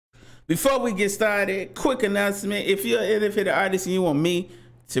Before we get started, quick announcement. If you're an independent artist and you want me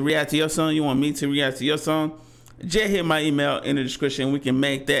to react to your song, just hit my email in the description. We can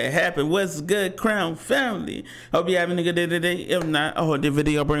make that happen. What's good, Crown family? Hope you're having a good day today. If not, I hope the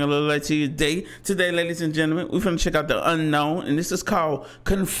video bring a little light to your day. Today, ladies and gentlemen, we're finna check out The Unknown, and this is called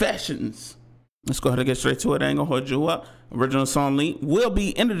Confessions. Let's go ahead and get straight to it. I ain't gonna hold you up. Original song link will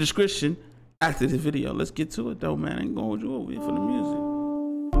be in the description after this video. Let's get to it though, man. I ain't gonna hold you up. Wait for the music.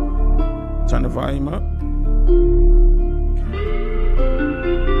 Turn the volume up.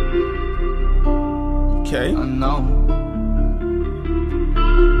 Okay. Unknown.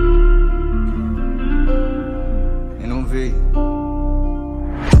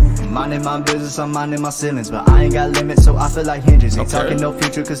 Minding my business, I'm minding my ceilings, but I ain't got limits, so I feel like hinges. Ain't talking no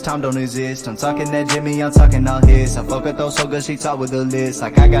future, cause time don't exist. I'm talking that Jimmy, I'm talking all his. I fuck with those so good, she talk with a list.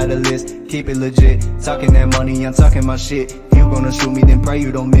 Like I got a list, keep it legit. Talking that money, I'm talking my shit. If you gonna shoot me, then pray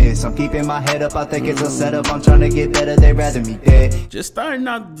you don't miss. I'm keeping my head up, I think it's a setup. I'm trying to get better, they rather me dead. Just starting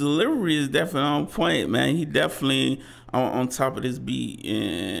out, the delivery is definitely on point, man. He definitely on top of this beat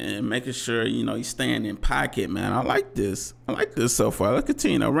and making sure, you know, he's staying in pocket, man. I like this. I like this so far. Let's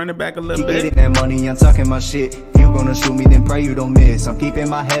continue. Run it back a little bit. Getting that money, I'm talking my shit. If you gonna shoot me, then pray you don't miss. I'm keeping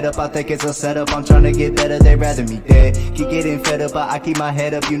my head up, I think it's a setup. I'm trying to get better, they rather me dead. Keep getting fed up, but I keep my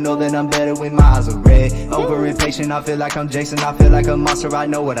head up. You know that I'm better when my eyes are red. Over impatient, I feel like I'm Jason. I feel like a monster, I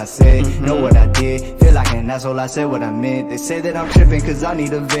know what I said, know what I did. Feel like an asshole, I said what I meant. They say that I'm tripping cause I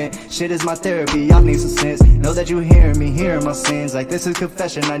need a vent. Shit is my therapy, y'all need some sense. Know that you hearing me, hearing my sins. Like this is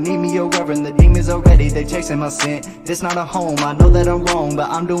confession, I need me a reverend. The demons already, they chasing my sin. This not a home, I know that I'm wrong, but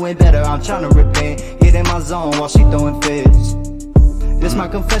I'm doing better, I'm trying to repent. Get in my zone while she throwing fits. This my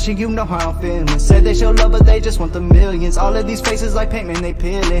confession, you know how I'm feeling. Say they show love, but they just want the millions. All of these faces like paint, man, they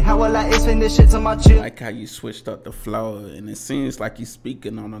peeling. How will I explain this shit to my chill? I like how you switched up the flow, and it seems like you're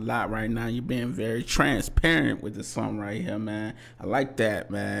speaking on a lot right now. You're being very transparent with the song right here, man. I like that,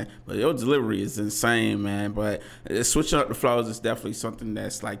 man. But your delivery is insane, man. But switching up the flows is definitely something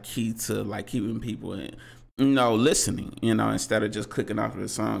that's like key to like keeping people in, you know, listening, you know, instead of just clicking off of the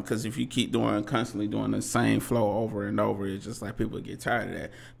song. Because if you keep constantly doing the same flow over and over, it's just like people get tired of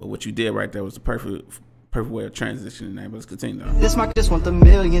that. But what you did right there was the perfect way of transitioning that. But let's continue though. This mic just want the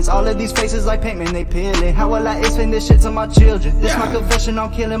millions. All of these faces like paint, man, they peeling. How will I explain this shit to my children? This my confession,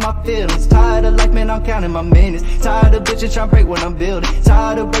 I'm killing my feelings. Tired of life, man, I'm counting my minutes. Tired of bitches trying to break what I'm building.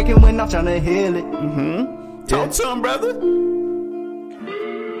 Tired of breaking when I'm trying to heal it. Talk to him, brother.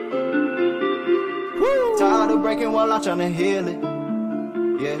 Tired of breaking while I'm trying to heal it.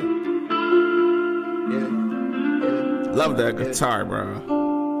 Yeah. Love that guitar, bro.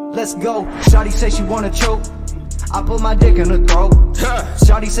 Let's go. Shawty say she wanna choke. I put my dick in her throat.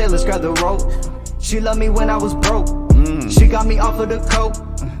 Shawty say let's grab the rope. She loved me when I was broke. She got me off of the coat.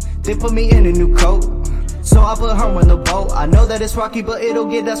 They put me in a new coat. So I put her on the boat. I know that it's rocky, but it'll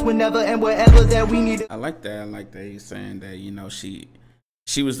get us whenever and wherever that we need it. I like that. I like that he's saying that, you know, she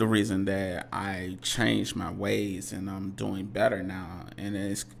was the reason that I changed my ways and I'm doing better now. And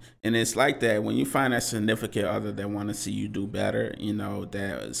it's like that when you find that significant other that want to see you do better, you know,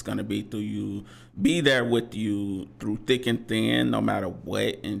 that it's going to be through you, be there with you through thick and thin, no matter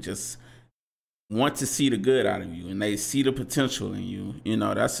what, and just want to see the good out of you, and they see the potential in you. You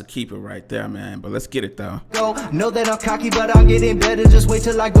know, that's a keeper right there, man. But let's get it though. Know that I'm cocky, but I'm getting better. Just wait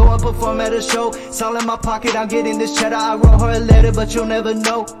till I go and perform at a show. It's all in my pocket, I'm getting this cheddar. I wrote her a letter, but you'll never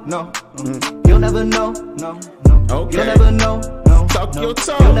know. No, you'll never know. No, okay. You'll never know. No, talk your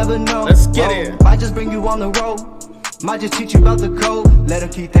talk. You'll never know. Let's get it. Might just bring you on the road. Might just teach you about the code. Let them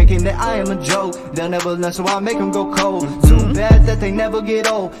keep thinking that I am a joke. They'll never learn, so I make them go cold. Too bad that they never get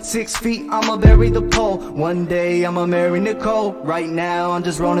old. 6 feet, I'ma bury the pole. One day, I'ma marry Nicole. Right now, I'm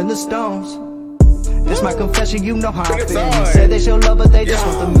just rolling the stones. This my confession, you know how I feel. Say they show love, but they just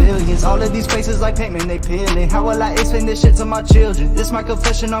want the millions. All of these faces like paint, man, they peeling. How will I explain this shit to my children? This my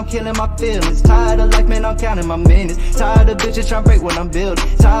confession, I'm killing my feelings. Tired of life, man, I'm counting my minutes. Tired of bitches trying to break what I'm building.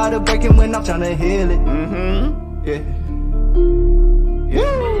 Tired of breaking when I'm trying to heal it. Yeah.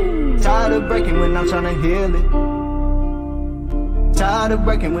 Tired of breaking when I'm trying to heal it. Tired of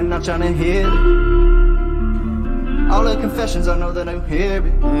breaking when I'm trying to heal it. All the confessions, I know that I hear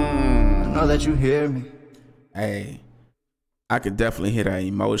it. I know that you hear me. Hey, I could definitely hear that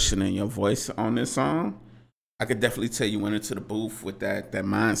emotion in your voice on this song. I could definitely tell you went into the booth with that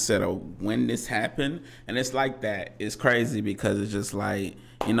mindset of when this happened. And it's like that. It's crazy because it's just like,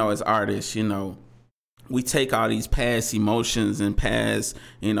 you know, as artists, you know, we take all these past emotions and past,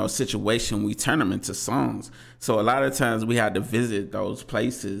 you know, situation, we turn them into songs. So a lot of times we had to visit those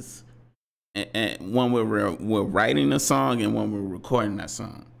places and when we're writing a song and when we're recording that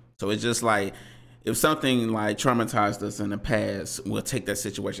song. So it's just like, if something like traumatized us in the past, we'll take that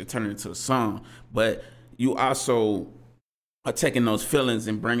situation, turn it into a song. But you also are taking those feelings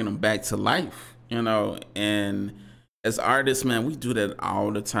and bringing them back to life, you know. And as artists, man, we do that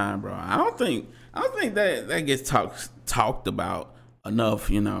all the time, bro. I don't think that gets talked about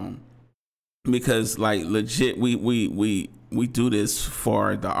enough, you know, because like legit, we do this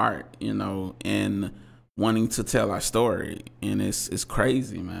for the art, you know, and wanting to tell our story, and it's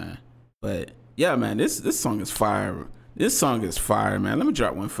crazy, man. But yeah, man, this song is fire. This song is fire, man. Let me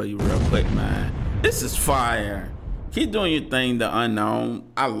drop one for you real quick, man. This is fire. Keep doing your thing, TheUnknwn.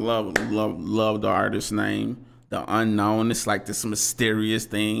 I love the artist name, TheUnknwn. It's like this mysterious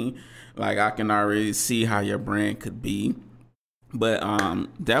thing. Like, I can already see how your brand could be. But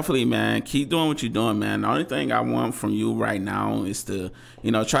definitely, man, keep doing what you're doing, man. The only thing I want from you right now is to,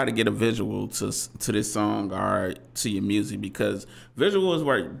 you know, try to get a visual to this song or to your music, because visuals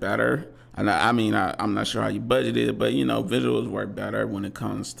work better. And I mean, I'm not sure how you budget it, but you know, visuals work better when it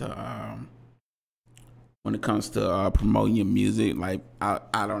comes to promoting your music. Like,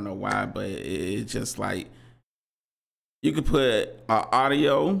 I don't know why, but it's just like, you could put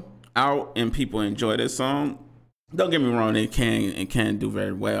audio out and people enjoy this song. Don't get me wrong, it can do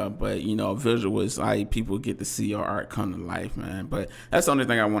very well, but you know, visual is like, people get to see your art come to life, man. But that's the only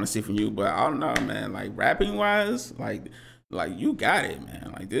thing I want to see from you. But I don't know, man, like rapping wise, like you got it,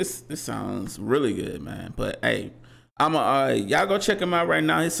 man. Like this sounds really good, man. But hey, y'all go check him out right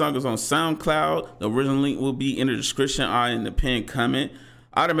now. His song is on SoundCloud. The original link will be in the description or in the pinned comment.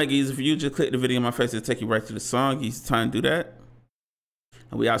 I'll make it easy for you. Just click the video in my face to take you right to the song. Easy time to do that.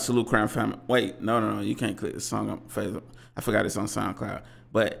 And we out, salute Crown Family. Wait, no, you can't click the song on Facebook. I forgot it's on SoundCloud.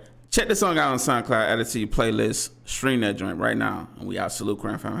 But check the song out on SoundCloud, add it to your playlist, stream that joint right now. And we out, salute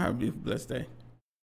Crown Family. Have a beautiful, blessed day.